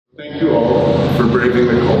Thank you all for braving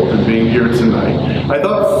the cold and being here tonight. I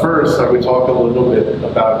thought first I would talk a little bit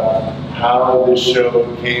about how this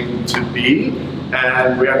show came to be,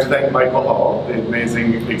 and we have to thank Michael Hall, the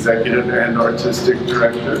amazing executive and artistic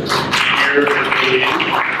director here at the League,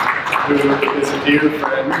 who is a dear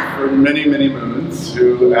friend for many, many moons,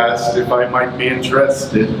 who asked if I might be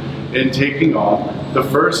interested in taking on the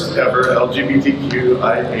first ever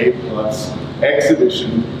LGBTQIA+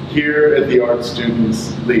 exhibition here at the Art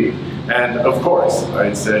Students League. And of course,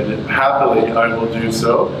 I said, happily I will do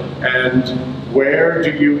so. And where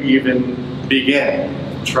do you even begin?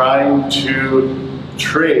 Trying to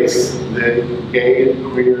trace the gay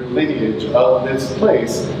and queer lineage of this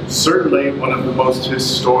place, certainly one of the most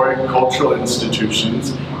historic cultural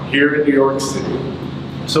institutions here in New York City.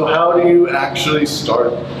 So how do you actually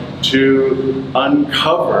start to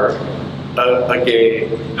uncover a gay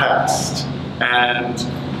past? And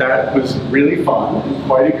that was really fun and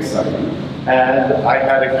quite exciting. And I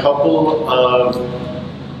had a couple of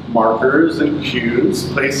markers and cues,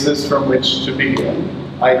 places from which to begin.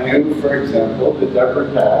 I knew, for example, that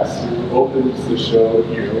Deborah Cass, who opens the show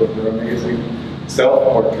here with her amazing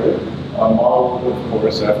self-portrait, modeled, of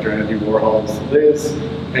course, after Andy Warhol's Liz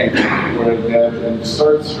painting, where Deb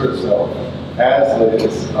inserts herself as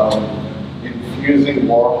Liz, infusing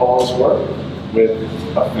Warhol's work with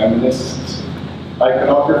a feminist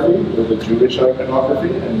iconography, with a Jewish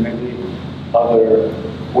iconography, and many other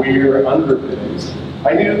queer underpinnings.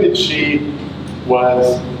 I knew that she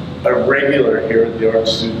was a regular here at the Art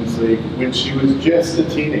Students League when she was just a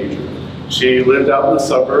teenager. She lived out in the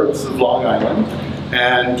suburbs of Long Island,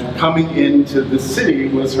 and coming into the city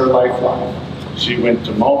was her lifeline. She went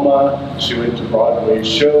to MoMA, she went to Broadway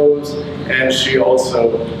shows, and she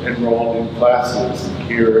also enrolled in classes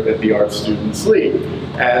here at the Art Students League.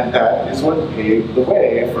 And that is what paved the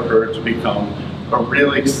way for her to become a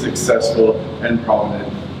really successful and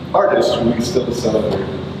prominent artist who we still celebrate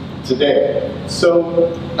today.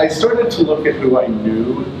 So I started to look at who I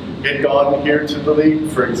knew had gone here to the League.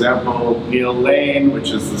 For example, Neil Lane,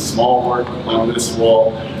 which is the small work on this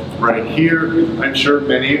wall right here. I'm sure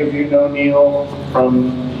many of you know Neil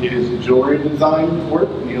from his jewelry design work.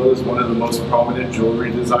 Neil is one of the most prominent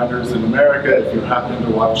jewelry designers in America. If you happen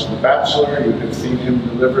to watch The Bachelor, you have seen him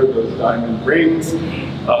deliver those diamond rings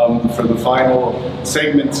for the final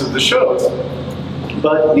segments of the shows.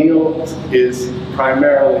 But Neil is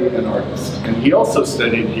primarily an artist, and he also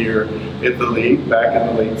studied here at the League back in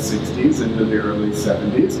the late 60s into the early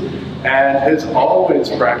 70s, and has always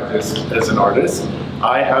practiced as an artist.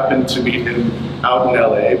 I happened to meet him out in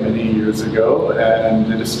LA many years ago and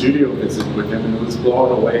did a studio visit with him, and was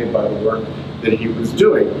blown away by the work that he was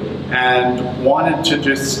doing, and wanted to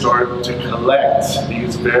just start to collect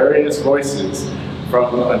these various voices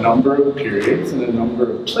from a number of periods and a number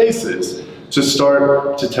of places to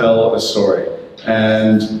start to tell a story.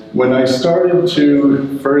 And when I started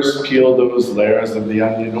to first peel those layers of the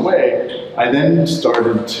onion away, I then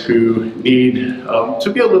started to need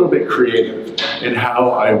to be a little bit creative in how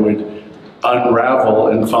I would unravel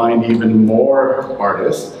and find even more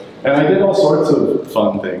artists. And I did all sorts of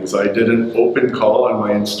fun things. I did an open call on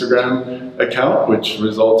my Instagram account, which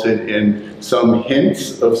resulted in some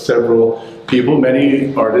hints of several people,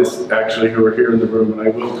 many artists actually who are here in the room, and I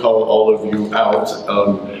will call all of you out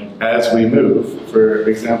as we move. For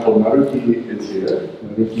example, Naruki is here,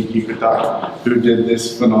 Naruki Kikuta, who did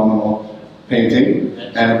this phenomenal painting.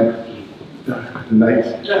 And he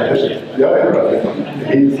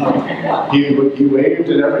waved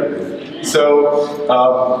and everything.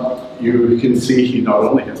 So you can see he not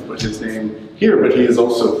only has put his name here, but he has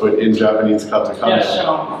also put in Japanese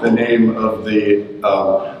katakana the name of the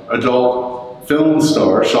adult film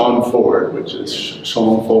star, Sean Ford, which is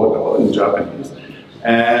Sean Ford in Japanese.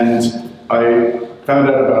 And I found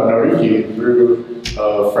out about Naruki through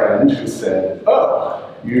a friend who said,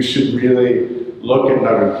 oh, you should really look at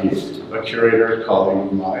Naruki, a curator colleague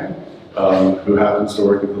of mine, who happens to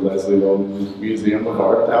work at the Leslie Loman Museum of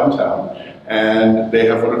Art downtown. And they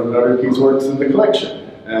have one of Naruki's works in the collection.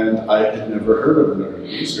 And I had never heard of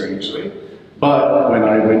Naruki, strangely. But when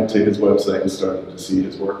I went to his website and started to see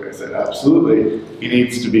his work, I said, absolutely, he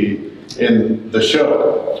needs to be in the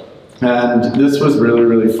show. And this was really,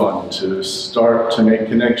 really fun to start to make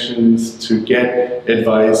connections, to get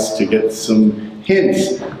advice, to get some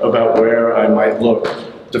hints about where I might look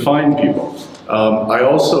to find people. I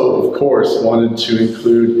also, of course, wanted to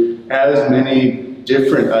include as many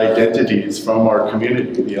different identities from our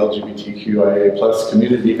community, the LGBTQIA+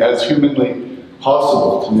 community, as humanly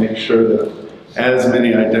possible, to make sure that as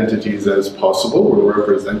many identities as possible were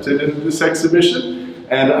represented in this exhibition.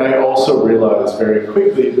 And I also realized very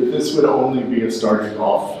quickly that this would only be a starting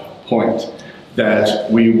off point,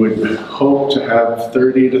 that we would hope to have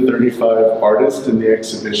 30 to 35 artists in the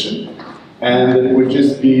exhibition, and it would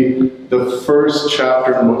just be the first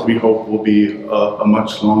chapter in what we hope will be a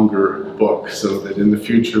much longer book, so that in the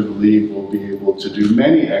future the League will be able to do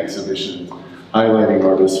many exhibitions highlighting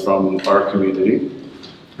artists from our community.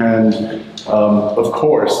 And of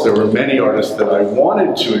course, there were many artists that I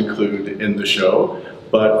wanted to include in the show,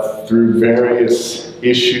 but through various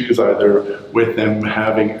issues, either with them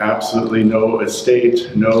having absolutely no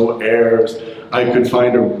estate, no heirs, I could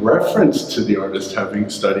find a reference to the artist having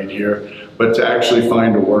studied here, but to actually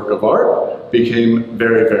find a work of art became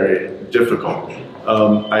very, very difficult.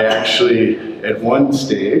 I actually, at one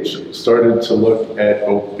stage, started to look at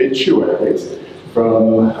obituaries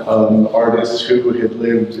from artists who had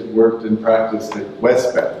lived, worked, and practiced at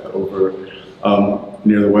Westbeth over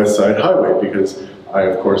near the West Side Highway, because I,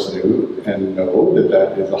 of course, knew and know that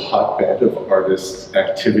that is a hotbed of artists'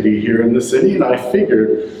 activity here in the city, and I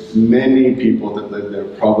figured many people that live there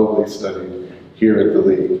probably studied here at the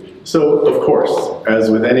League. So, of course, as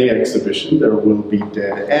with any exhibition, there will be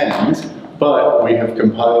dead ends, but we have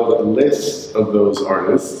compiled a list of those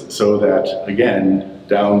artists so that, again,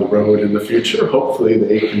 down the road in the future, hopefully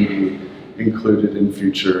they can be included in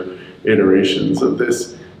future iterations of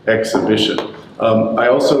this exhibition. I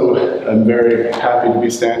also am very happy to be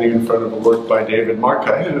standing in front of a work by David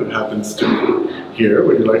Markai, who happens to be here.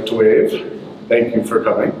 Would you like to wave? Thank you for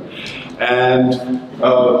coming. And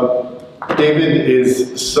David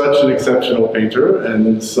is such an exceptional painter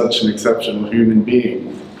and such an exceptional human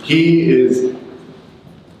being. He is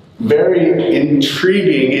very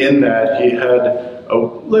intriguing in that he had,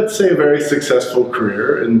 let's say, a very successful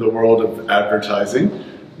career in the world of advertising,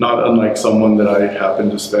 not unlike someone that I happen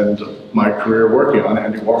to spend my career working on,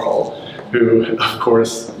 Andy Warhol, who, of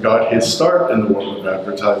course, got his start in the world of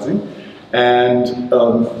advertising. And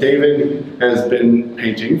David has been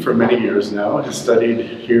painting for many years now, has studied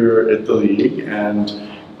here at the League, and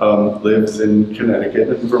lives in Connecticut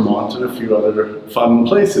and Vermont and a few other fun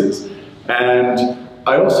places. And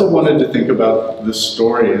I also wanted to think about the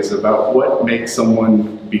stories about what makes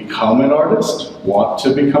someone become an artist, want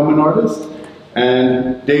to become an artist.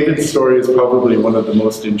 And David's story is probably one of the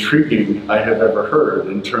most intriguing I have ever heard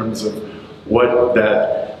in terms of what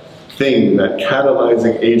that thing, that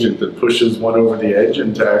catalyzing agent that pushes one over the edge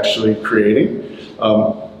into actually creating,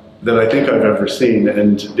 that I think I've ever seen.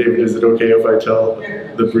 And David, is it okay if I tell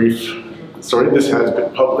the brief story? This has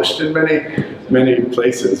been published in many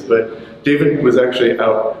places, but David was actually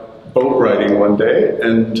out boat riding one day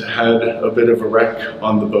and had a bit of a wreck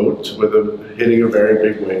on the boat with hitting a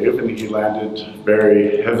very big wave, and he landed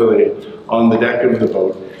very heavily on the deck of the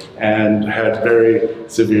boat and had very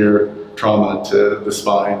severe trauma to the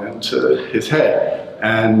spine and to his head.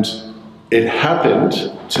 And it happened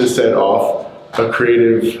to set off a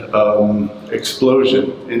creative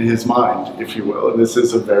explosion in his mind, if you will. And this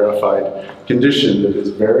is a verified condition that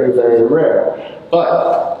is very, very rare.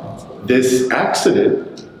 But this accident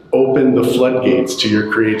opened the floodgates to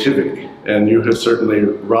your creativity, and you have certainly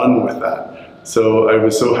run with that. So I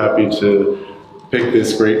was so happy to pick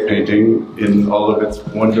this great painting in all of its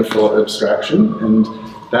wonderful abstraction, and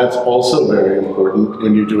that's also very important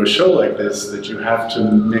when you do a show like this, that you have to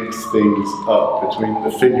mix things up between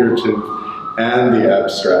the figurative and the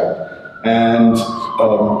abstract. And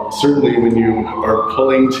certainly when you are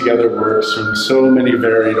pulling together works from so many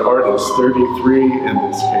varied artists, 33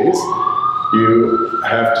 in this case, you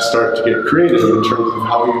have to start to get creative in terms of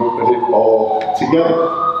how you put it all together.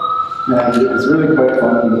 And it was really quite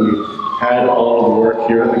fun when we had all of the work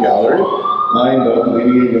here in the gallery, lined up,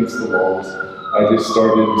 leaning against the walls. I just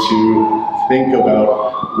started to think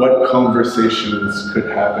about what conversations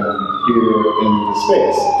could happen here in the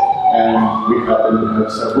space. And we happen to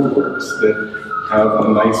have several works that have a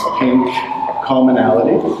nice pink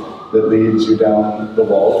commonality that leads you down the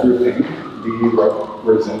wall through pink, the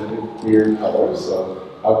representative queer color, so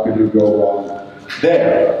how could you go wrong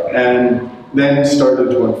there? And then started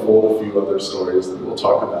to unfold a few other stories that we'll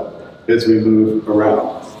talk about as we move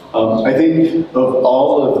around. I think of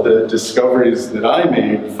all of the discoveries that I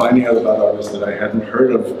made, finding out about artists that I hadn't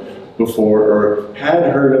heard of before, or had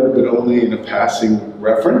heard of but only in a passing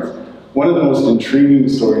reference, one of the most intriguing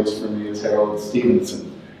stories for me is Harold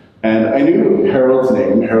Stevenson. And I knew Harold's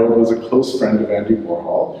name. Harold was a close friend of Andy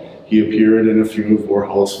Warhol. He appeared in a few of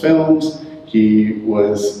Warhol's films. He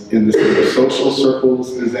was in the same social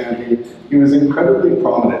circles as Andy. He was incredibly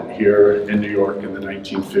prominent here in New York in the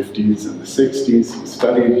 1950s and the 60s. He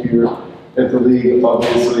studied here at the League,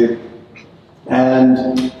 obviously.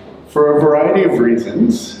 And For a variety of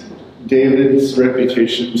reasons, David's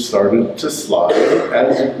reputation started to slide,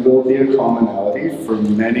 as will be a commonality for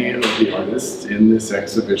many of the artists in this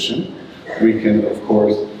exhibition. We can, of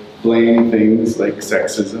course, blame things like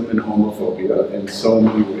sexism and homophobia in so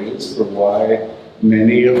many ways for why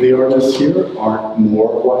many of the artists here aren't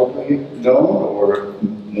more widely known or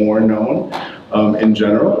more known in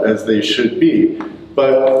general as they should be.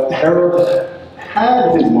 But Harold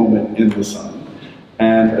had his moment in the sun.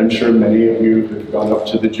 And I'm sure many of you have gone up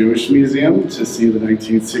to the Jewish Museum to see the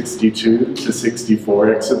 1962 to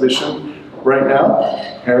 64 exhibition right now.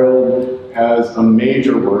 Harold has a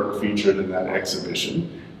major work featured in that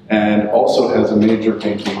exhibition and also has a major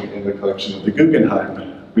painting in the collection of the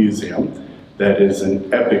Guggenheim Museum that is an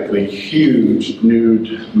epically huge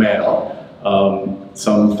nude male,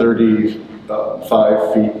 some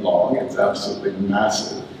 35 feet long. It's absolutely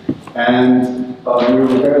massive. And we were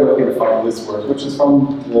very lucky to find this work, which is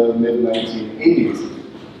from the mid-1980s.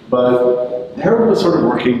 But Harold was sort of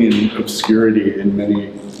working in obscurity in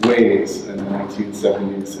many ways in the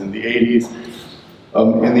 1970s and the 80s.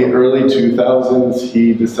 In the early 2000s,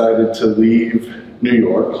 he decided to leave New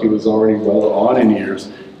York. He was already well on in years,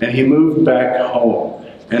 and he moved back home.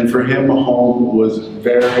 And for him, home was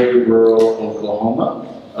very rural Oklahoma,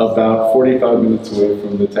 about 45 minutes away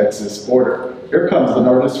from the Texas border. Here comes an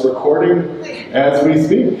artist recording as we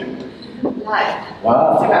speak. Live.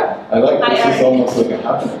 Wow. I like this. This is almost like a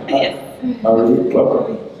happening. Yes. How are you?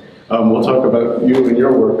 Welcome. We'll talk about you and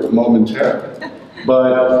your work momentarily.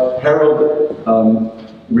 But Harold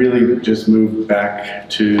really just moved back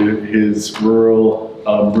to his rural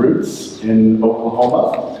roots in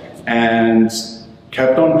Oklahoma and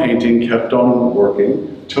kept on painting, kept on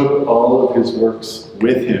working, took all of his works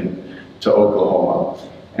with him to Oklahoma,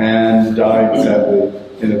 and died sadly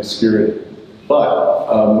in obscurity.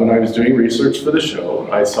 But when I was doing research for the show,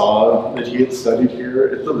 I saw that he had studied here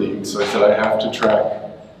at the League, so I said I have to track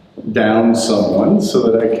down someone so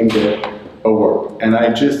that I can get a work. And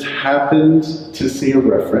I just happened to see a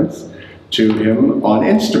reference to him on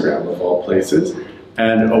Instagram, of all places,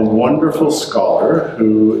 and a wonderful scholar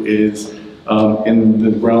who is in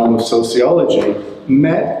the realm of sociology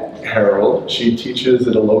met Harold. She teaches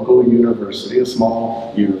at a local university, a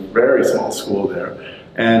small, very small school there,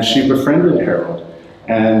 and she befriended Harold,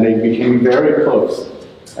 and they became very close.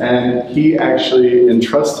 And he actually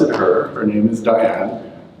entrusted her name is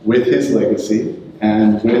Diane, with his legacy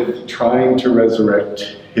and with trying to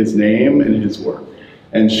resurrect his name and his work.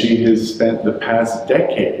 And she has spent the past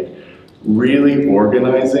decade really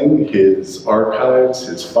organizing his archives,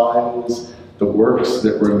 his files, the works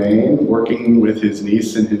that remain, working with his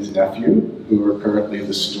niece and his nephew, who are currently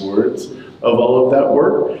the stewards of all of that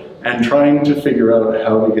work, and trying to figure out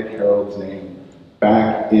how to get Harold's name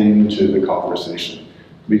back into the conversation,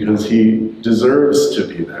 because he deserves to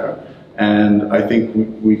be there. And I think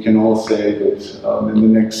we can all say that in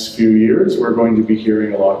the next few years, we're going to be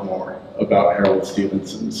hearing a lot more about Harold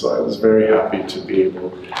Stevenson. So I was very happy to be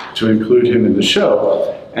able to include him in the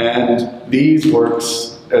show. And these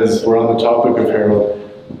works, as we're on the topic of Harold,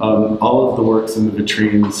 all of the works in the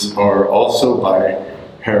vitrines are also by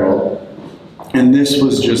Harold. And this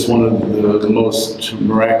was just one of the most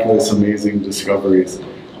miraculous, amazing discoveries,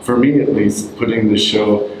 for me at least, putting this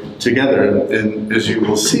show together. And as you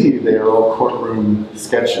will see, they are all courtroom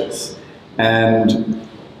sketches. And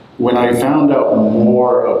when I found out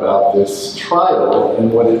more about this trial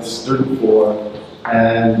and what it stood for,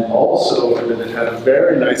 and also that it had a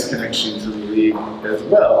very nice connection to the League as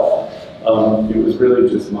well, it was really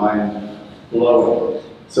just mind-blowing.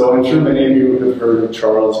 So I'm sure many of you have heard of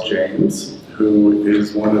Charles James, who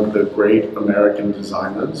is one of the great American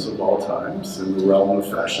designers of all times in the realm of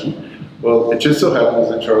fashion. Well, it just so happens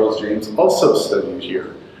that Charles James also studied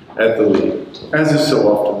here at the League, as is so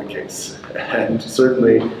often the case. And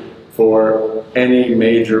certainly for any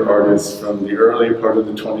major artist from the early part of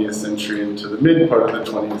the 20th century into the mid part of the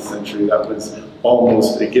 20th century, that was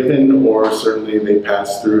almost a given, or certainly they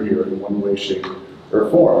passed through here in one way, shape, or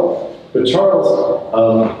form. But Charles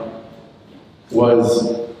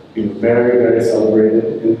was very, very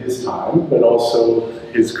celebrated in his time, but also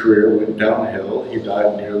his career went downhill. He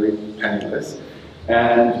died nearly penniless.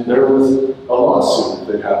 And there was a lawsuit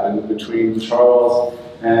that happened between Charles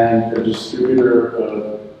and a distributor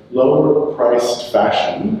of lower-priced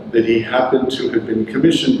fashion that he happened to have been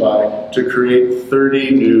commissioned by to create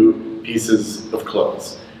 30 new pieces of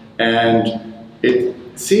clothes. And it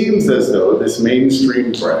seems as though this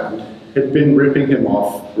mainstream brand had been ripping him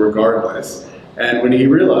off regardless. And when he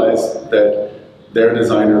realized that their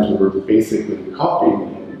designers were basically copying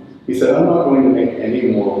him, he said, I'm not going to make any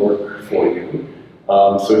more work for you.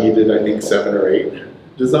 So he did, I think, 7 or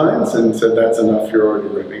 8 designs and said, that's enough, you're already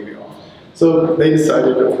ripping me off. So they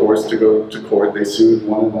decided, of course, to go to court. They sued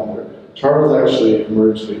one another. Charles actually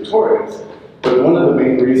emerged victorious, but one of the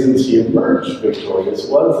main reasons he emerged victorious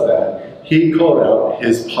was that he called out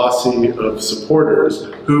his posse of supporters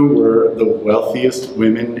who were the wealthiest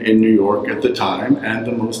women in New York at the time and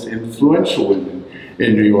the most influential women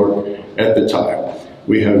in New York at the time.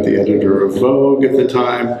 We have the editor of Vogue at the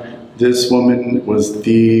time. This woman was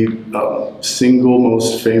the single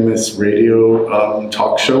most famous radio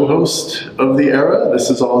talk show host of the era. This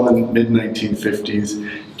is all in the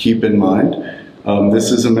mid-1950s, keep in mind.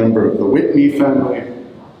 This is a member of the Whitney family.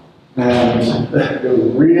 And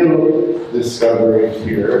the real discovery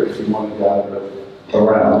here, if you want to gather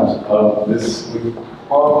around, this would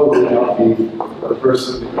probably not be the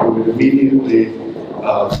person that you would immediately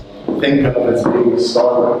think of as being a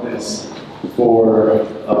star witness for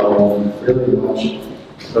really much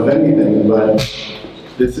of anything, but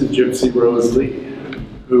this is Gypsy Rose Lee,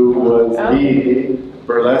 who was the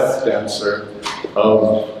burlesque dancer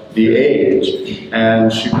of the age,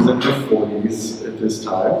 and she was in her 40s at this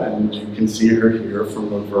time, and you can see her here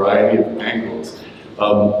from a variety of angles.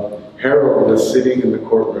 Harold was sitting in the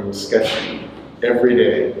courtroom sketching every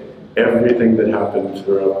day, everything that happened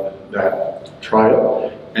throughout that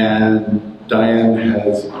trial, and Diane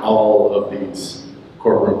has all of these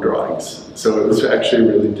courtroom drawings. So it was actually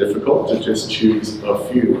really difficult to just choose a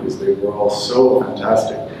few because they were all so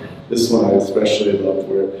fantastic. This one I especially loved,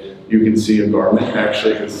 where you can see a garment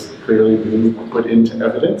actually has clearly been put into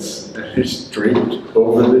evidence and it's draped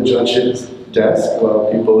over the judge's desk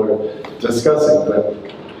while people are discussing.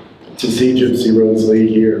 But to see Gypsy Rose Lee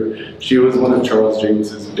here, she was one of Charles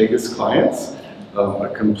James's biggest clients, a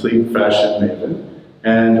complete fashion maven.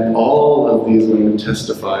 And all of these women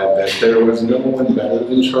testified that there was no one better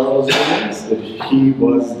than Charles James, that he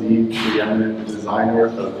was the preeminent designer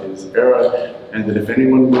of his era, and that if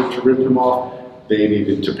anyone were to rip him off, they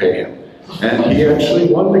needed to pay him. And he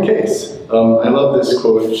actually won the case. I love this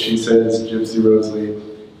quote. She says, Gypsy Rose Lee,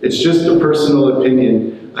 "It's just a personal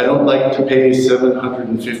opinion. I don't like to pay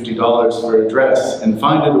 $750 for a dress and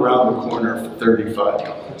find it around the corner for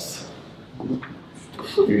 $35.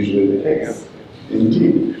 Usually the case.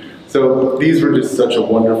 Indeed. So these were just such a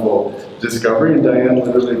wonderful discovery, and Diane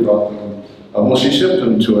literally brought them, well, she shipped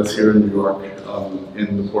them to us here in New York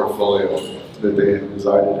in the portfolio that they had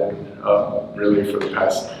resided in, really for the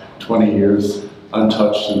past 20 years,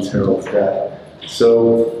 untouched since Harold's death.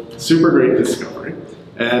 So, super great discovery.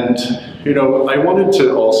 And, you know, I wanted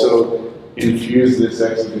to also infuse this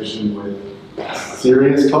exhibition with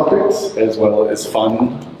serious topics as well as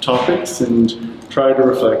fun topics, and try to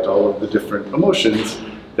reflect all of the different emotions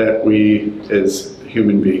that we as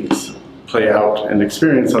human beings play out and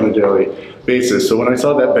experience on a daily basis. So when I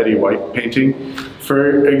saw that Betty White painting,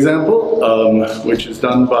 for example, which is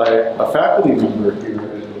done by a faculty member here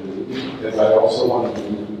at I also want to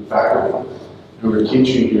include faculty who are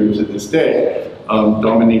teaching here to this day,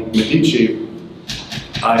 Dominique Medici,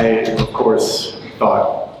 I, of course,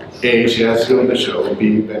 thought, A, she has to go in the show,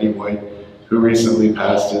 B, Betty White, who recently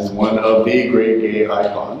passed, is one of the great gay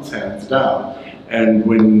icons, hands down. And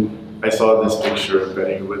when I saw this picture of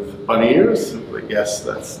Betty with bunny ears, I was like, yes,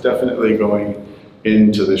 that's definitely going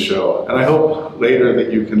into the show. And I hope later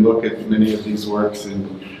that you can look at many of these works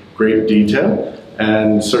in great detail.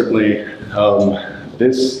 And certainly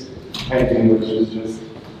this painting, which is just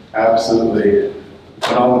absolutely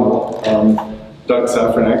phenomenal. Doug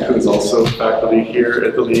Safranek, who is also faculty here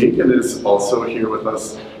at the League and is also here with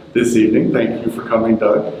us this evening. Thank you for coming,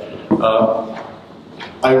 Doug.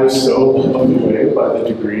 I was so blown away by the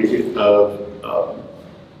degree of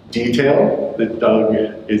detail that Doug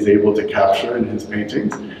is able to capture in his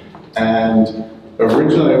paintings. And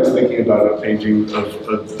originally I was thinking about a painting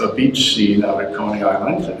of a beach scene out at Coney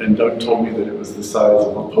Island, and Doug told me that it was the size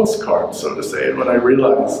of a postcard, so to say. And when I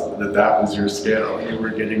realized that that was your scale, and you were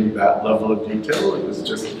getting that level of detail, it was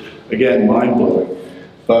just, again, mind-blowing.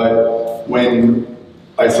 But when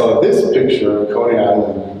I saw this picture of Coney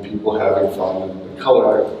Island and people having fun and the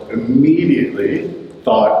color, immediately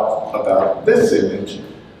thought about this image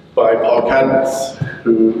by Paul Cadmus,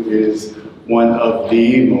 who is one of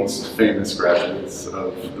the most famous graduates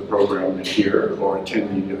of the program here, or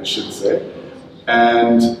attendee, I should say.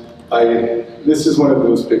 And this is one of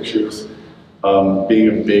those pictures,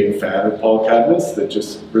 being a big fan of Paul Cadmus, that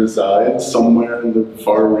just resides somewhere in the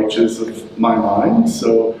far reaches of my mind.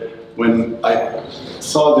 So when I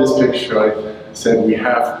saw this picture, I said, we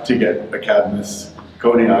have to get a Cadmus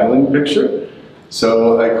Coney Island picture.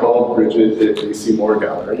 So I called Bridget at the Seymour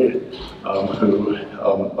Gallery, who,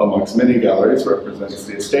 amongst many galleries, represents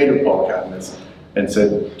the estate of Paul Cadmus, and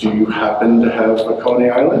said, do you happen to have a Coney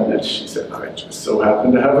Island? And she said, I just so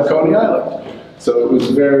happen to have a Coney Island. So it was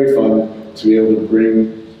very fun to be able to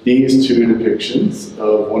bring these two depictions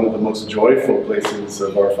of one of the most joyful places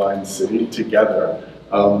of our fine city together,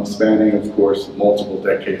 spanning, of course, multiple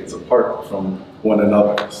decades apart from one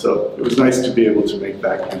another. So it was nice to be able to make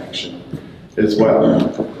that connection as well.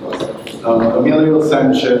 Emilio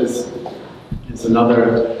Sanchez is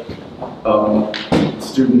another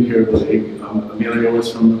student here at the League. Emilio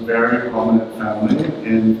was from a very prominent family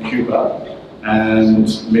in Cuba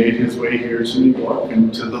and made his way here to New York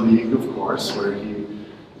and to the League, of course, where he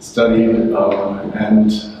studied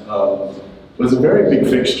and was a very big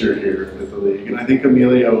fixture here at the League. And I think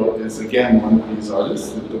Emilio is, again, one of these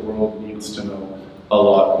artists that the world needs to know a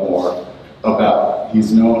lot more about.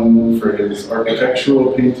 He's known for his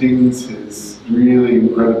architectural paintings, his really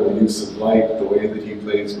incredible use of light, the way that he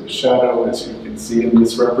plays with shadow, as you can see in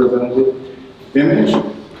this representative image,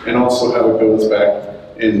 and also how it goes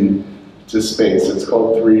back into space. It's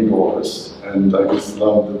called Three Doors, and I just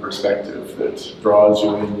love the perspective that draws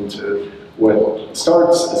you into what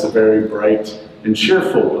starts as a very bright and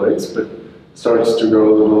cheerful place, but starts to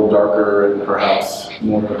grow a little darker and perhaps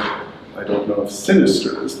more, I don't know if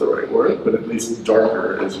sinister is the right word, but at least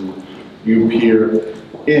darker as you peer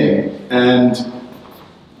in. And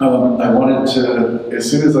I wanted to, as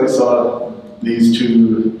soon as I saw these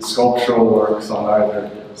two sculptural works on either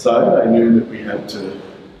side, I knew that we had to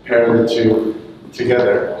pair the two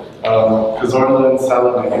together. Because Orla and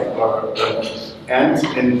Salome are an aunt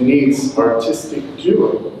and niece artistic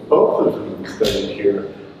duo, both of whom studied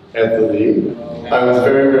here at the League. I was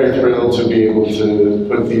very, very thrilled to be able to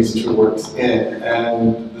put these two works in,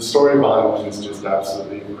 and the story behind them is just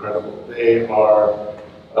absolutely incredible. They are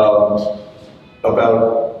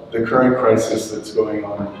about the current crisis that's going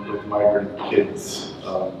on with migrant kids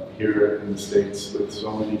here in the States, with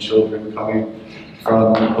so many children coming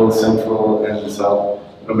from both Central and South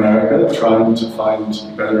America, trying to find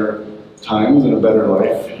better times and a better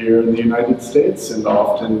life here in the United States, and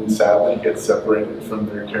often, sadly, get separated from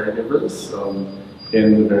their caregivers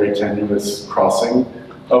in the very tenuous crossing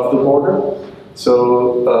of the border.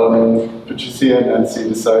 So Patricia and Nancy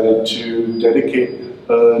decided to dedicate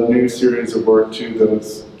a new series of work to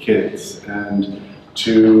those kids and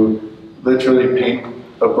to literally paint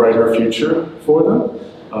a brighter future for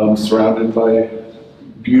them, surrounded by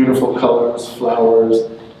beautiful colors, flowers,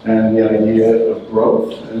 and the idea of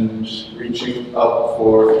growth and reaching up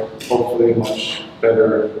for hopefully a much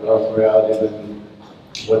better reality than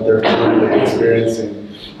what they're currently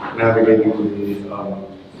experiencing, navigating the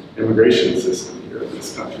immigration system here in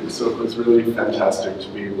this country. So it was really fantastic to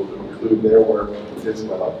be able to include their work as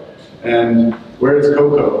well. And where's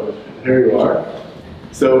Coco? There you are.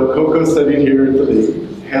 So Coco studied here at the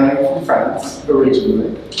League, hailing from France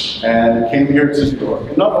originally, and came here to New York.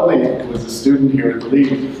 And not only was a student here at the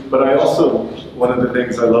League, but I also, one of the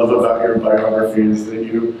things I love about your biography is that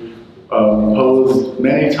you posed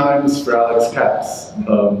many times for Alex Katz,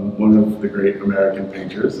 one of the great American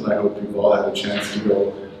painters, and I hope you've all had a chance to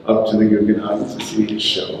go up to the Guggenheim to see his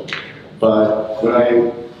show. But when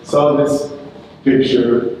I saw this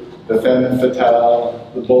picture, the femme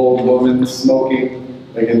fatale, the bold woman smoking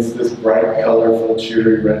against this bright, colorful,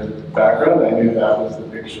 cheery red background, I knew that was the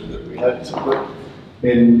picture that we had to put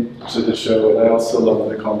into the show. And I also love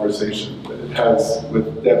the conversation that it has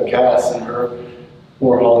with Deb Cass and her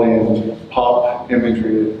Warholian pop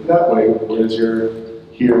imagery that way, whereas you're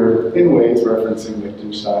here in ways referencing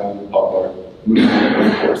Liechtenstein and the pop art movement,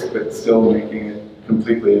 of course, but still making it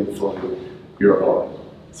completely and fully your own.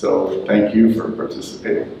 So thank you for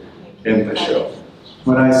participating in the show.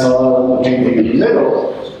 When I saw the painting in the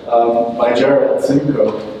middle by Gerald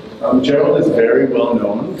Simcoe, Gerald is very well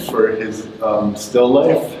known for his still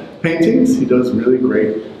life paintings. He does really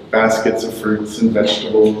great baskets of fruits and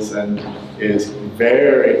vegetables and is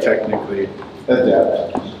very technically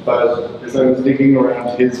adept. But as I was digging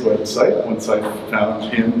around his website, once I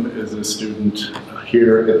found him as a student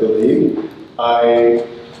here at the League, I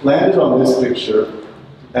landed on this picture,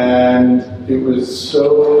 and it was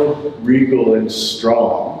so regal and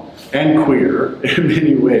strong and queer in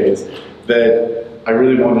many ways that I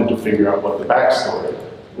really wanted to figure out what the backstory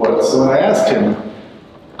was. So when I asked him,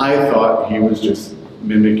 I thought he was just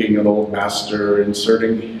mimicking an old master,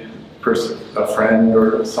 inserting a friend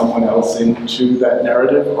or someone else into that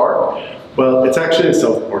narrative arc. Well, it's actually a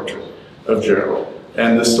self-portrait of Gerald,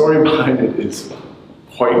 and the story behind it is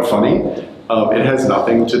quite funny. It has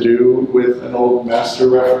nothing to do with an old master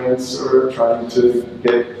reference or trying to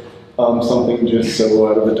get something just so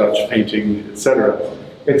out of a Dutch painting, etc.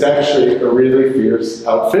 It's actually a really fierce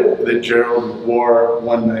outfit that Gerald wore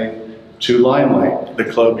one night to Limelight, the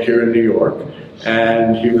club here in New York.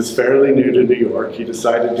 And he was fairly new to New York. He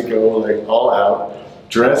decided to go like all out,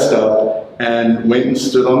 dressed up, and went and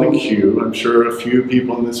stood on the queue. I'm sure a few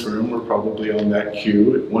people in this room were probably on that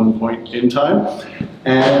queue at one point in time.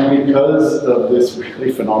 And because of this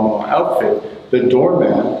really phenomenal outfit, the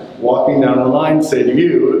doorman walking down the line said,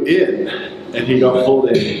 "You in," and he got pulled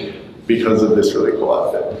in because of this really cool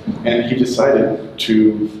outfit. And he decided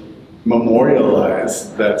to memorialize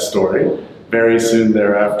that story very soon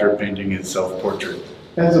thereafter, painting his self-portrait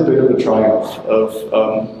as a bit of a triumph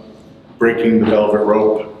of breaking the velvet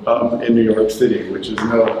rope in New York City, which is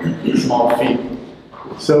no small feat.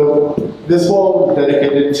 So this wall was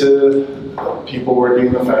dedicated to people working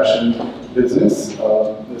in the fashion business.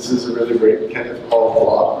 This is a really great Kenneth Paul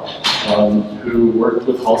Block, who worked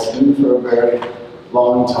with Halston for a very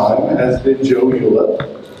long time, as did Joe Eula,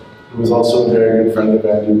 who was also a very good friend of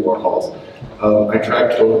Andy Warhol's. I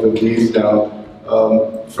tracked both of these down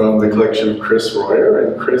from the collection of Chris Royer,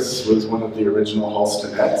 and Chris was one of the original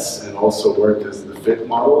Halstonettes and also worked as the fit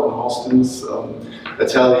model in Halston's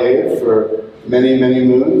atelier for many, many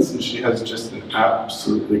moons, and she has just an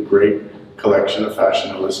absolutely great collection of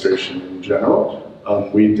fashion illustration in general.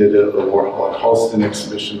 We did a Warhol at Halston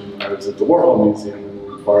exhibition. I was at the Warhol Museum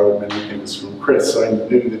and we borrowed many things from Chris, so I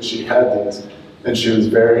knew that she had these, and she was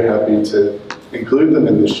very happy to include them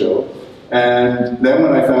in the show. And then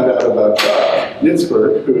when I found out about Chuck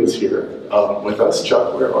Nitzberg, who is here with us,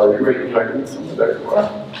 Chuck, where are you? Are you hiding somewhere? There you are.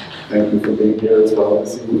 Thank you for being here as well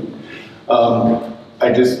this evening.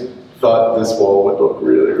 I just thought this wall would look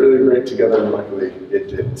really, really great together, and luckily it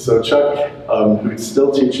did. So Chuck, who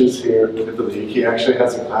still teaches here at the League, he actually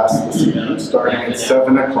has a class this evening starting at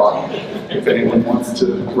 7 o'clock. If anyone wants to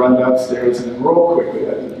run downstairs and enroll quickly,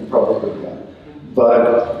 I think you probably can.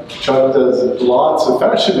 But Chuck does lots of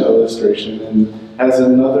fashion illustration and has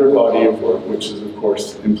another body of work, which is of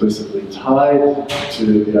course implicitly tied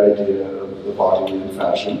to the idea of the body in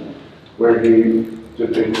fashion, where he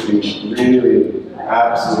depicts these really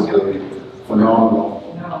absolutely phenomenal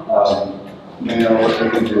male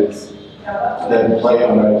images that play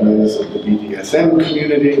on ideas of the BDSM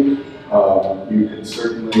community. You can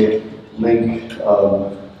certainly link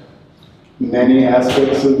many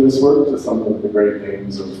aspects of this work to some of the great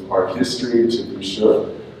names of art history, to be sure,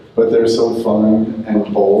 but they're so fun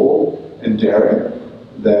and bold and daring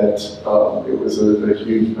that it was a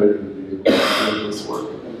huge pleasure to be able to do this work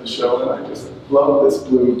in the show, and I just love this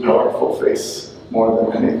blue, powerful face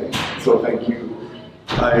more than anything. So thank you.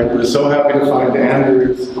 I was so happy to find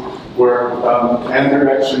Andrew's work. Andrew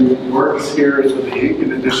actually works here at the League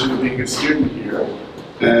in addition to being a student here,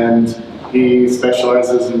 and he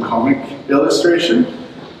specializes in comic illustration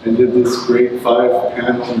and did this great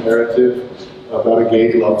 5-panel narrative about a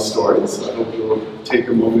gay love story. So I hope you'll take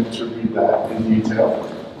a moment to read that in detail.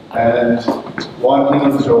 And Juan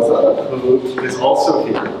Hinojosa, who is also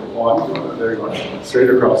here. Juan, there you are, straight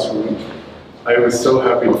across from me. I was so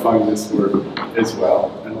happy to find this work as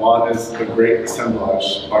well. And Juan is a great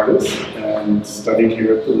assemblage artist and studied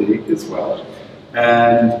here at the League as well.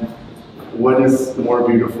 And what is more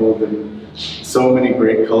beautiful than so many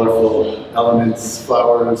great colorful elements,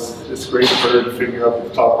 flowers, this great bird figure up at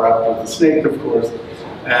the top wrapped with a snake, of course,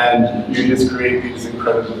 and you just create these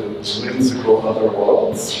incredibly whimsical other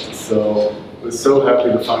worlds. So I was so happy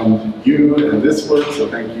to find you and this work, so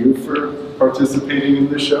thank you for participating in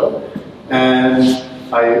the show. And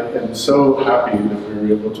I am so happy that we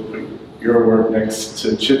were able to put your work next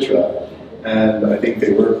to Chitra, and I think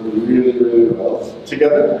they work really, really well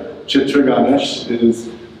together. Chitra Ganesh is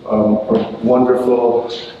a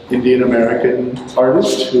wonderful Indian American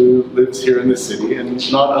artist who lives here in the city,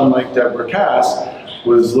 and not unlike Deborah Cass,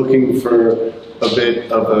 was looking for a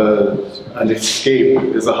bit of an escape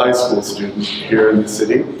as a high school student here in the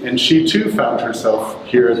city. And she too found herself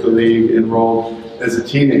here at the League enrolled as a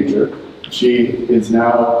teenager. She is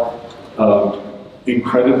now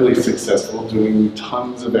incredibly successful, doing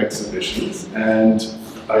tons of exhibitions, and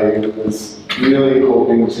I was really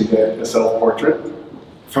hoping to get a self-portrait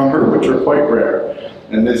from her, which are quite rare.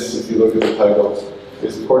 And this, if you look at the title,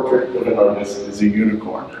 is Portrait of an Artist is a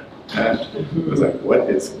Unicorn. And I was like, what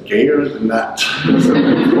is gayer than that? So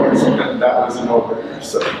of course, that was a no-brainer.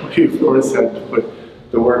 So we of course had to put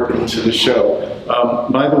the work into the show.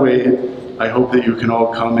 By the way, I hope that you can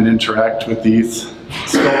all come and interact with these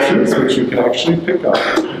sculptures, which you can actually pick up.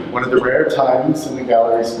 One of the rare times in the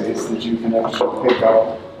gallery space that you can actually pick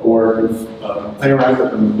up or play around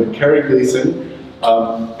with them. But Carrie Gleason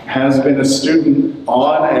has been a student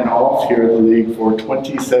on and off here at the League for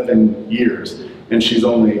 27 years, and she's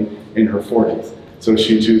only in her 40s. So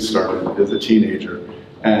she too started as a teenager,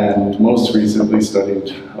 and most recently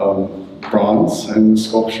studied bronze and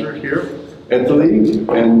sculpture here at the League,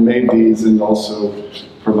 and made these and also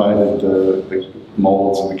provided the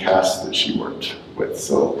molds and the casts that she worked with.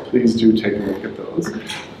 So please do take a look at those.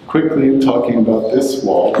 Quickly talking about this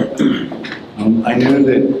wall, I knew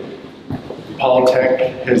that Paul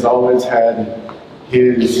Tech has always had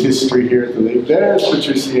his history here at the League. There's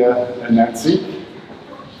Patricia and Nancy,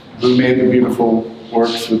 who made the beautiful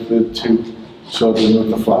works with the two children with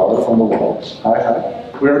the flowers on the wall. Hi,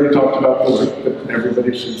 hi. We already talked about the work, but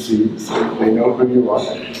everybody should see, so they know who you are.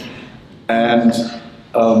 And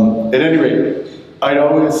at any rate, I'd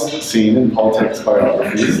always seen in Paul Tech's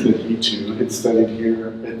biographies that he too had studied here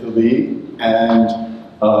at the League, and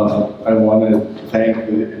I want to thank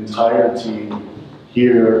the entire team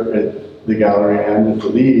here at the gallery and at the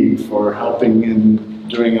League for helping in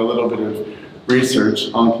doing a little bit of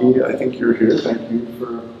research. Anki, I think you're here. Thank you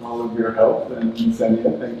for all of your help, and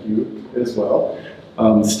Xenia, thank you as well.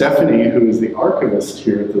 Stephanie, who is the archivist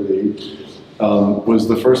here at the League, was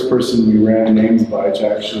the first person we ran names by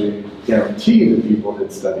to actually guarantee that people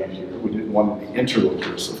had studied here. We didn't want any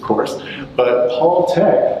interlopers, of course. But Paul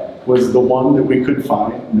Tech was the one that we could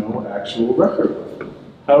find no actual record of.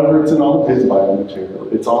 However, it's in all of his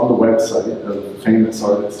biomaterial. It's on the website of famous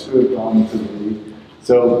artists who have gone to the League.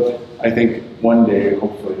 So I think one day,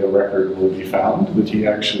 hopefully, a record will be found that he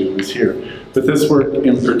actually was here. But this work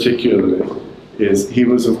in particular is, he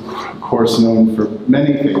was of course known for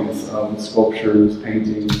many things, sculptures,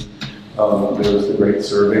 paintings. There was the great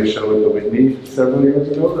survey show at the Whitney several years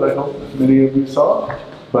ago that I hope many of you saw.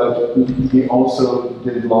 But he also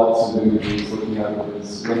did lots of images looking out of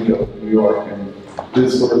his window in New York, and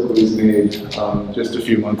this work was made just a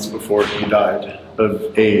few months before he died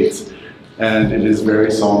of AIDS. And it is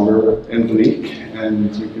very somber and bleak,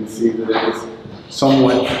 and you can see that it is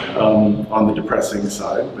somewhat on the depressing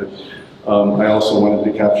side, but I also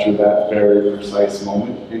wanted to capture that very precise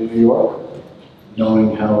moment in New York,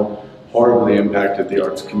 knowing how horribly impacted the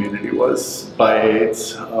arts community was by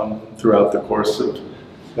AIDS throughout the course of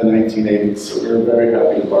the 1980s. So we were very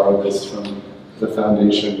happy to borrow this from the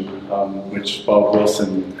foundation, which Bob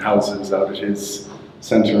Wilson houses out at his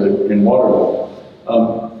center in Waterloo.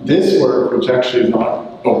 This work, which actually is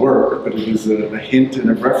not a work, but it is a hint and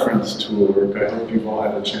a reference to a work, I hope you've all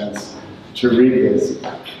had a chance to read this.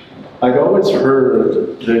 I've always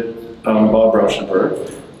heard that Bob Rauschenberg,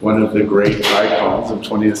 one of the great icons of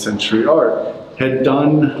 20th century art, had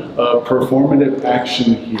done a performative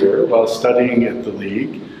action here while studying at the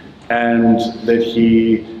League, and that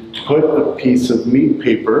he put a piece of meat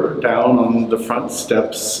paper down on the front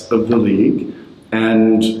steps of the League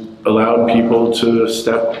and allowed people to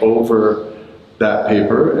step over that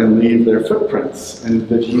paper and leave their footprints, and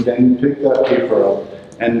that he then picked that paper up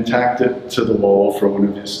and tacked it to the wall for one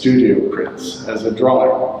of his studio prints as a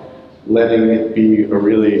drawing, letting it be a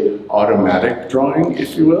really automatic drawing,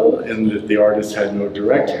 if you will, in that the artist had no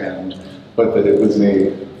direct hand, but that it was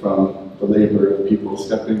made from the labor of people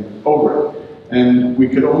stepping over it. And we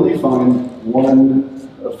could only find one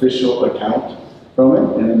official account from it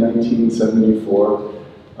in a 1974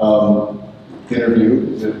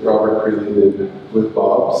 interview that Robert Creeley did with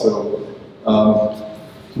Bob. So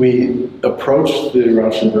we approached the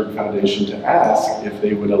Rauschenberg Foundation to ask if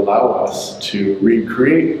they would allow us to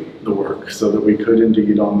recreate the work so that we could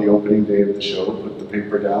indeed, on the opening day of the show, put the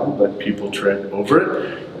paper down, let people tread over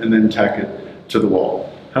it, and then tack it to the wall.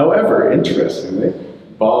 However, interestingly,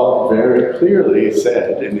 Bob very clearly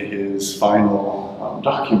said in his final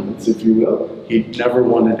documents, if you will, he never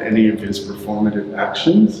wanted any of his performative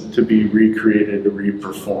actions to be recreated or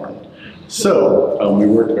re-performed. So we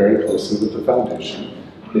worked very closely with the foundation.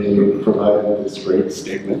 They provided this great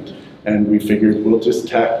statement, and we figured we'll just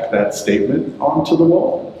tack that statement onto the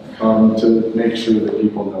wall to make sure that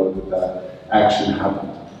people know that that action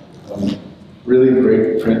happened. Really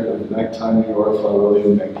great print of Nighttime New York by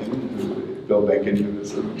Bill Mencken, who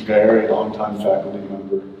is a very long-time faculty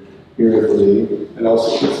member here at the League, and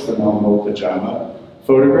also this phenomenal pajama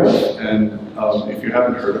photograph. And if you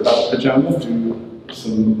haven't heard about pajama, do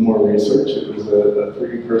some more research. It was a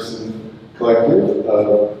three-person collective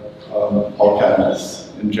of Paul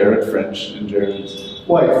Cadmus and Jared French and Jared's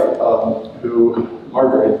wife,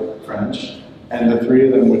 Margaret French, and the three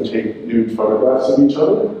of them would take nude photographs of each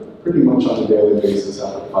other pretty much on a daily basis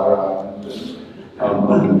out at Fire Island and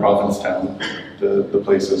up in Provincetown, the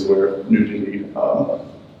places where nudity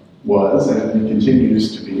was and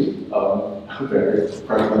continues to be a very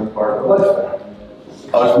prevalent part of life there.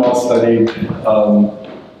 Ajmal studied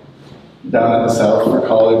down in the South for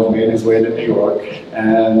college, made his way to New York,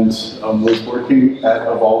 and was working at,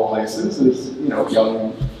 of all places, as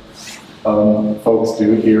young folks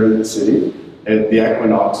do here in the city, at the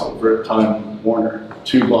Equinox over at Time Warner,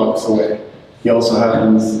 2 blocks away. He also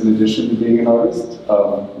happens, in addition to being an artist,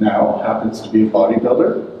 now happens to be a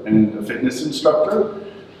bodybuilder and a fitness instructor,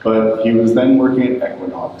 but he was then working at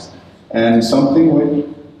Equinox, and something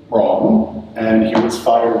went wrong, and he was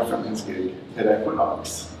fired from his gig at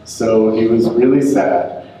Equinox. So he was really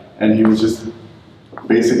sad, and he was just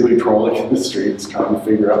basically crawling in the streets trying to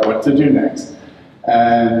figure out what to do next.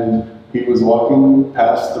 And he was walking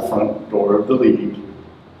past the front door of the League,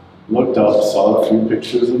 looked up, saw a few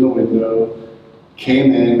pictures in the window,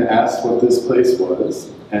 came in, asked what this place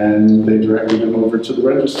was, and they directed him over to the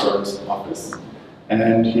registrar's office.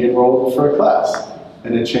 And he enrolled for a class,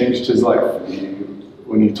 and it changed his life.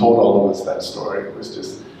 When he told all of us that story, it was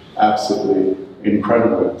just absolutely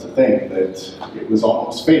incredible to think that it was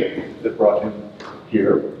almost fate that brought him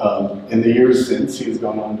here. In the years since, he's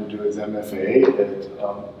gone on to do his MFA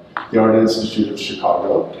at the Art Institute of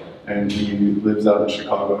Chicago, and he lives out in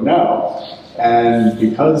Chicago now. And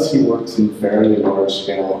because he works in fairly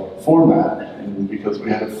large-scale format, and because we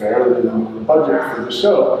had a fairly limited budget for the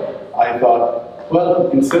show, I thought, well,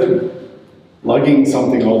 instead of lugging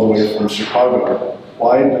something all the way from Chicago,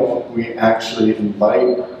 why don't we actually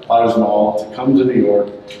invite Ajmal to come to New York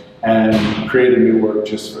and create a new work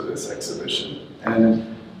just for this exhibition?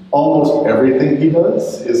 And almost everything he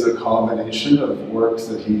does is a combination of works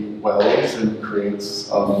that he welds and creates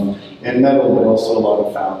in metal, but also a lot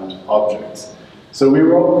of found objects. So we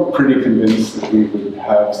were all pretty convinced that we would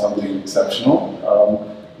have something exceptional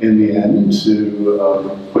in the end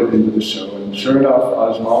to put into the show. And sure enough,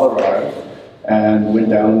 Ajmal arrived and went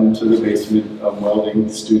down to the basement of welding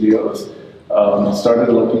studios,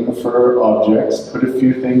 started looking for objects, put a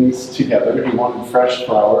few things together. He wanted fresh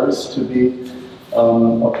flowers to be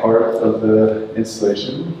a part of the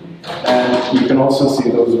installation. And you can also see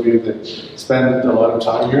those of you that spend a lot of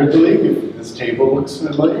time here at the League. If this table looks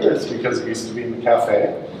familiar, it's because it used to be in the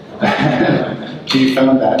cafe. He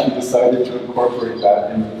found that, he decided to incorporate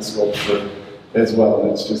that into the sculpture as well.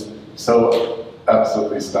 And it's just so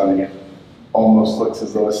absolutely stunning. It almost looks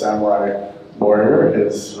as though a samurai warrior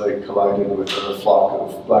has collided with a flock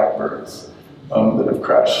of blackbirds that have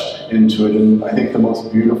crashed into it. And I think the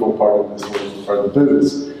most beautiful part of this work are the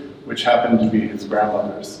boots, which happen to be his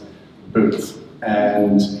grandmother's boots.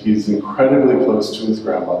 And he's incredibly close to his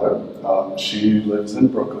grandmother. She lives in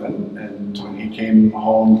Brooklyn, and when he came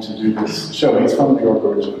home to do this show, he's from New York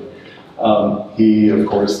originally, he of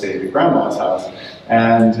course stayed at Grandma's house.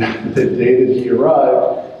 And the day that he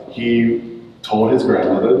arrived, he told his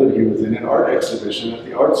grandmother that he was in an art exhibition at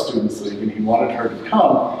the Art Students League and he wanted her to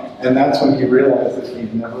come. And that's when he realized that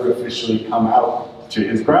he'd never officially come out to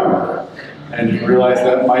his grandmother. And he realized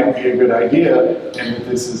that might be a good idea, and that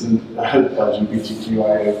this is an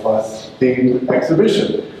LGBTQIA plus themed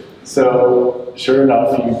exhibition. So sure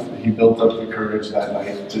enough, he built up the courage that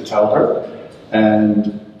night to tell her,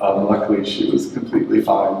 and luckily she was completely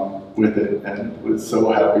fine with it and was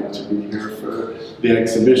so happy to be here for the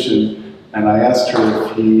exhibition. And I asked her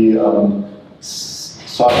if he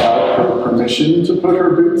sought out her permission to put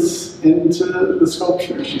her boots into the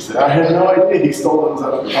sculpture. She said, I had no idea, he stole those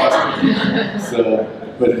out of the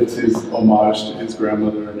closet. But it's his homage to his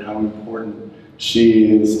grandmother and how important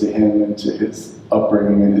she is to him and to his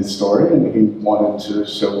upbringing and his story, and he wanted to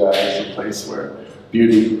show that as a place where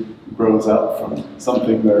beauty grows out from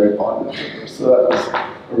something very bonded to her. So that was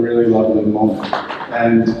a really lovely moment.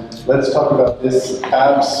 And let's talk about this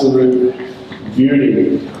absolute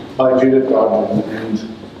beauty by Judith Godwin. And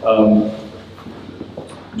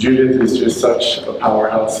Judith is just such a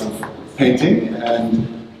powerhouse of painting.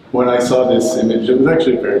 And when I saw this image, it was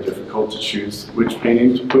actually very difficult to choose which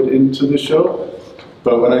painting to put into the show.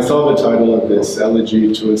 But when I saw the title of this,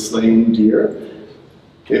 Elegy to a Slain Deer,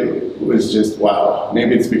 it was just, wow.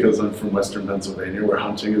 Maybe it's because I'm from Western Pennsylvania, where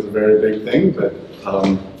hunting is a very big thing, but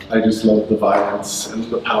I just love the violence and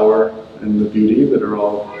the power and the beauty that are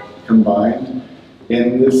all combined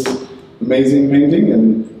in this amazing painting.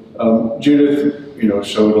 And Judith,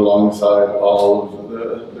 showed alongside all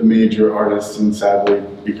of the major artists, and sadly,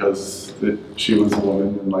 because she was a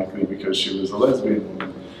woman, and likely because she was a lesbian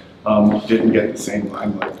woman, didn't get the same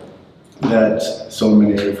limelight that so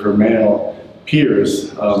many of her male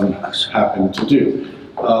peers happened to do.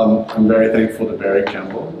 I'm very thankful to Barry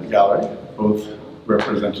Campbell and the gallery. Both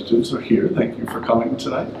representatives are here. Thank you for coming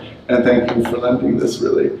tonight, and thank you for lending this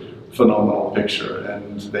really phenomenal picture,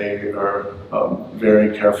 and they are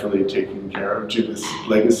very carefully taking care of Judith's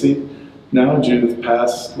legacy. Now Judith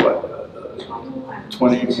passed, what,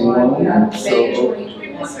 21? Yeah, So,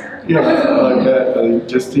 yeah,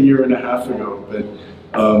 just a year and a half ago.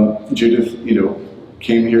 But Judith,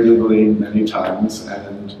 came here to the League many times,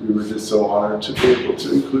 and we were just so honored to be able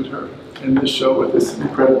to include her in this show with this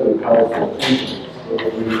incredibly powerful painting. So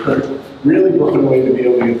we were really blown away to be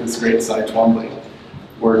able to get this great Cy Twombly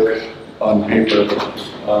work on paper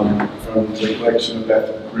from the collection of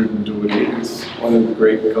Beth Rubin Doherty, who's one of the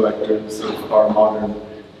great collectors of our modern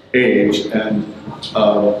age. And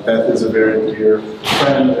Beth is a very dear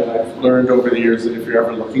friend, and I've learned over the years that if you're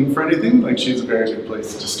ever looking for anything, like, she's a very good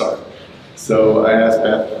place to start. So I asked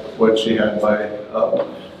Beth what she had by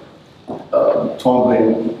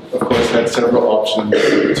Twombly. Of course, had several options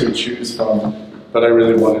to choose from, but I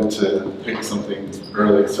really wanted to pick something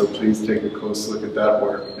early, so please take a close look at that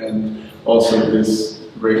work. And also this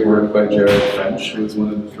great work by Jared French, who was one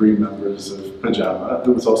of the 3 members of Pajama,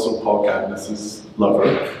 who was also Paul Cadmus's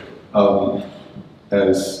lover,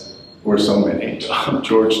 as were so many.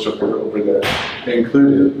 George took her over there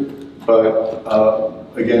included, but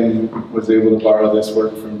again, was able to borrow this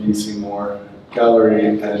work from DC Moore Gallery,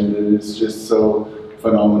 and it is just so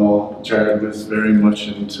phenomenal. Jared was very much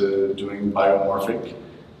into doing biomorphic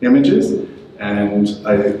images, and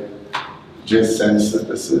I just sense that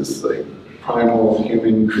this is like primal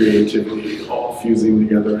human creativity all fusing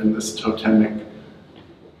together in this totemic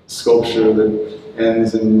sculpture that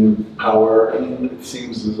ends in power, and it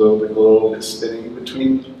seems as though the globe is spinning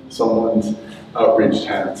between someone's outreached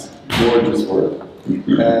hands. Gorgeous work.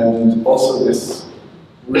 And also this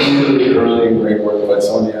really early and great work by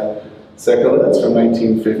Sonia Sekala, it's from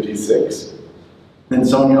 1956. And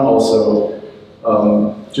Sonia also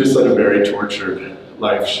just led a very tortured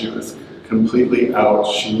life. She was completely out.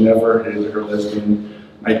 She never hid her lesbian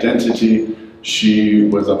identity. She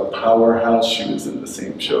was a powerhouse. She was in the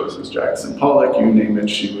same shows as Jackson Pollock, you name it.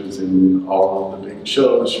 She was in all of the big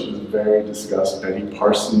shows. She was very discussed. Betty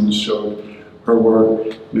Parsons showed her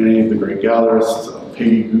work. Many of the great gallerists,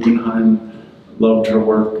 Peggy Guggenheim, loved her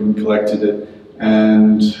work and collected it.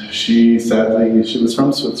 And she sadly, she was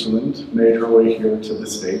from Switzerland, made her way here to the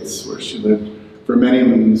States, where she lived for many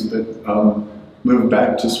moons, but moved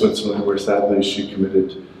back to Switzerland, where sadly she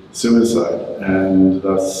committed suicide, and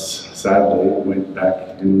thus sadly went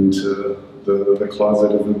back into the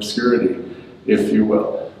closet of obscurity, if you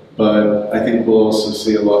will. But I think we'll also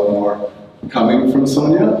see a lot more coming from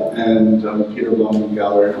Sonia, and Peter Blum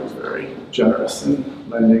Gallery was very generous in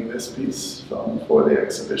lending this piece for the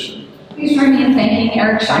exhibition. Please join me in thanking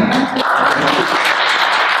Eric Scheinman.